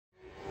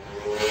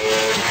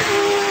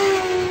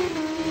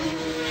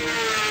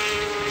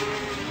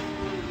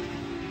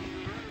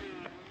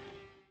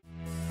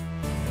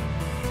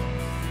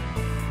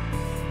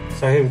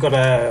So here we've got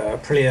a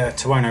Aprilia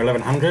Tuono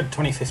 1100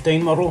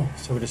 2015 model,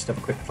 so we'll just have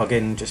a quick plug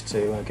in just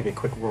to give you a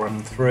quick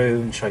run through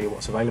and show you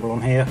what's available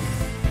on here.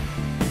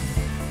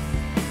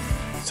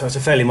 So it's a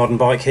fairly modern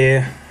bike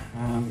here,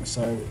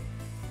 so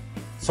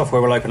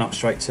software will open up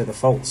straight to the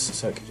faults,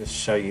 so it can just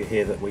show you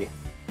here that we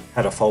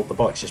had a fault, the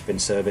bike's just been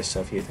serviced,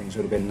 so a few things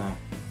would have been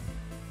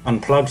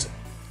unplugged,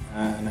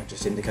 and it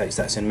just indicates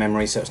that's in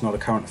memory, so it's not a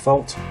current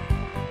fault.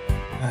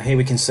 Here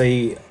we can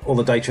see all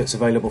the data that's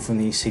available from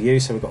the ECU,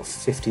 so we've got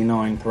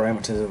 59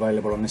 parameters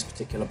available on this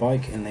particular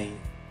bike in the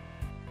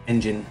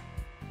engine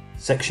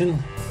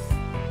section.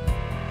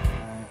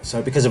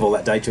 So because of all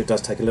that data, it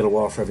does take a little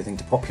while for everything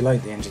to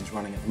populate. The engine's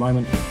running at the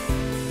moment.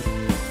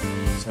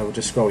 So we're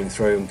just scrolling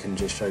through and can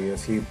just show you a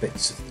few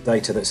bits of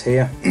data that's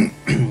here.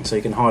 So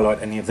you can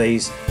highlight any of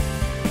these,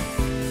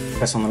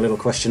 press on the little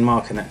question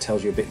mark, and that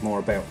tells you a bit more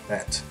about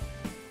that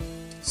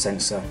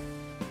sensor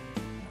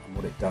and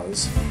what it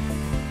does.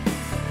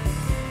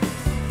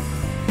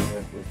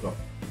 We've got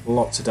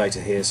lots of data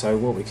here, so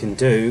what we can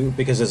do,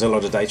 because there's a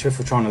lot of data, if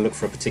we're trying to look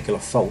for a particular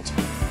fault,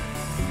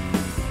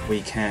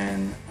 we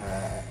can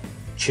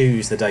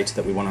choose the data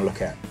that we want to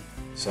look at.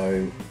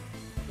 So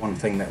one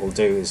thing that will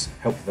do is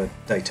help the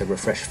data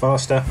refresh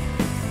faster,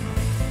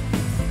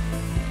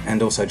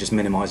 and also just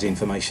minimize the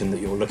information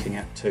that you're looking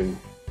at to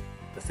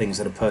the things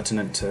that are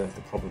pertinent to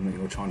the problem that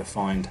you're trying to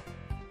find,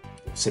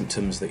 or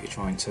symptoms that you're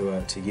trying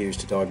to use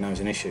to diagnose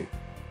an issue.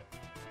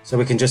 So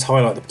we can just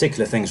highlight the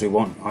particular things we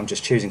want. I'm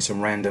just choosing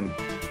some random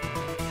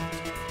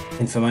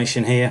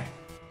information here,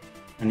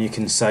 and you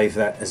can save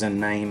that as a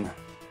name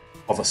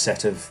of a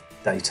set of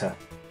data.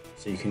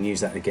 So you can use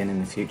that again in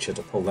the future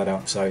to pull that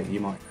up. So you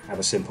might have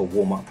a simple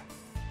warm-up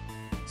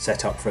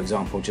setup, for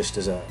example, just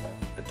as a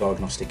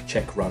diagnostic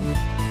check run.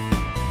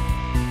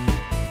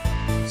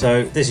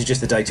 So this is just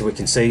the data we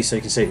can see. So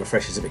you can see it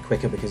refreshes a bit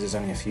quicker because there's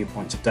only a few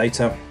points of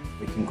data.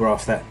 We can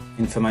graph that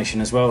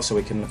information as well, so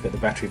we can look at the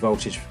battery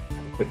voltage,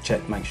 have a quick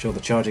check, make sure the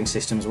charging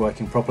system is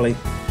working properly.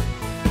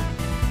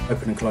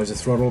 Open and close the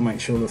throttle, make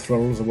sure the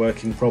throttles are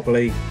working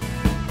properly.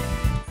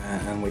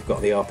 And we've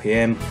got the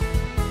RPM.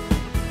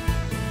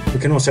 We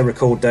can also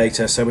record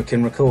data, so we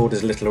can record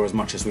as little or as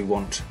much as we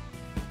want.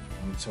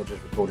 So I've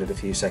just recorded a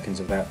few seconds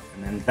of that,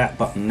 and then that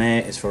button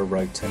there is for a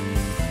road test.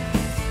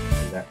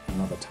 Do that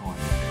another time.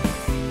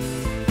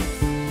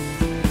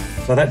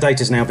 So that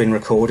data's now been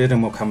recorded,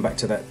 and we'll come back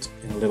to that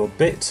in a little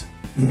bit.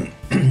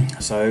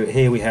 So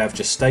here we have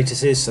just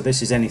statuses, so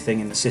this is anything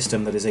in the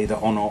system that is either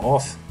on or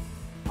off,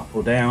 up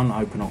or down,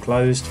 open or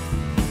closed.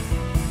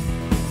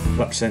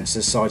 Clutch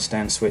sensors, side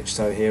stand switch,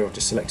 so here I've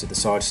just selected the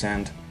side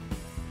stand,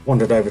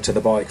 wandered over to the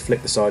bike,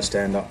 flick the side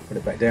stand up, put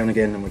it back down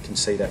again, and we can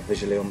see that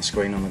visually on the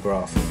screen on the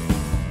graph.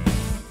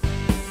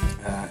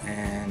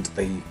 And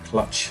the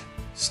clutch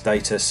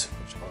status,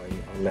 which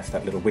I left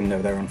that little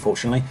window there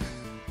unfortunately,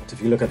 but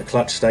if you look at the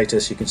clutch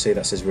status, you can see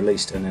that says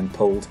released and then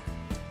pulled,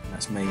 and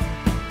that's me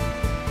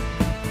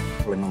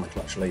pulling on the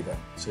clutch lever,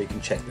 so you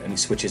can check that any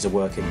switches are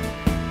working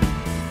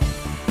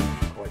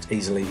quite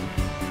easily.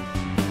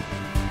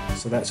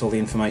 So that's all the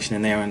information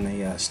in there, and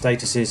the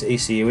statuses,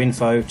 ECU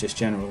info, just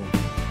general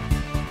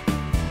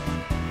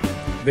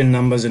VIN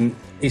numbers and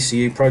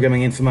ECU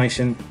programming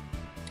information.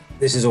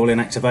 This is all in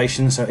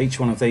activation, so each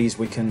one of these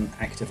we can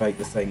activate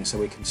the thing, so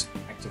we can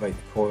activate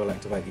the coil,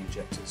 activate the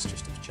injectors,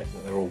 just to check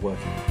that they're all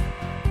working.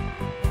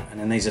 And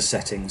then these are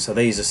settings, so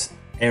these are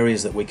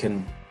areas that we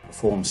can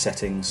perform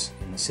settings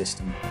in the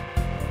system.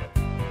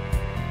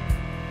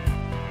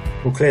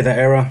 We'll clear that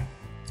error,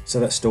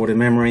 so that's stored in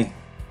memory.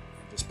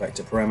 Just back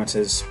to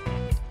parameters.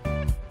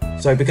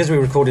 So because we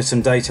recorded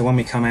some data, when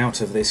we come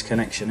out of this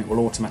connection, it will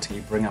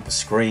automatically bring up a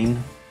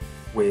screen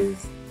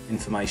with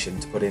information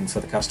to put in for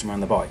the customer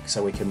and the bike,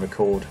 so we can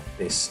record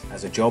this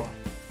as a job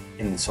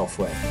in the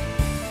software.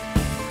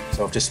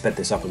 So I've just sped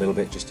this up a little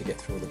bit just to get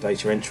through all the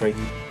data entry,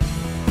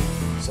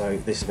 so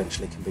this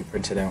eventually can be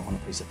printed out on a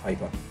piece of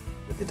paper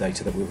with the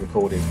data that we've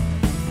recorded.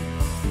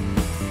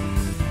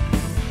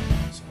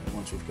 So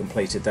once we've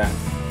completed that,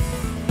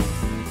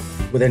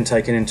 we're then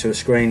taken into a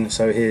screen,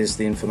 so here's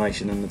the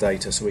information and the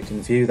data, so we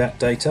can view that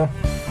data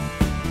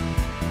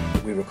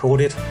that we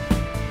recorded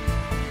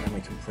and we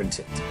can print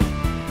it.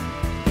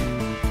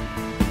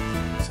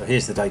 So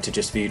here's the data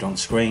just viewed on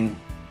screen,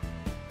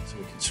 so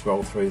we can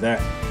scroll through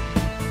that,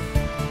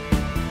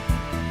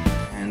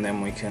 and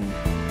then we can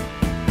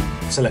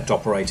select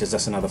operators.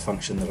 That's another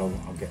function that I'll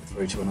get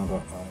through to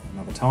another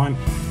time.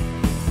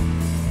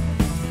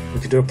 We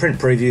could do a print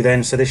preview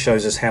then, so this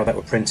shows us how that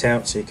would print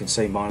out, so you can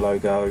see my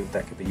logo,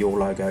 that could be your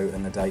logo,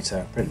 and the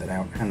data, print that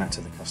out, hand that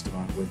to the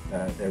customer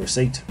with their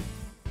receipt,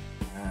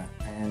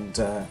 and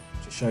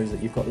just shows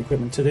that you've got the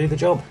equipment to do the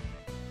job.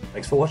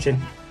 Thanks for watching.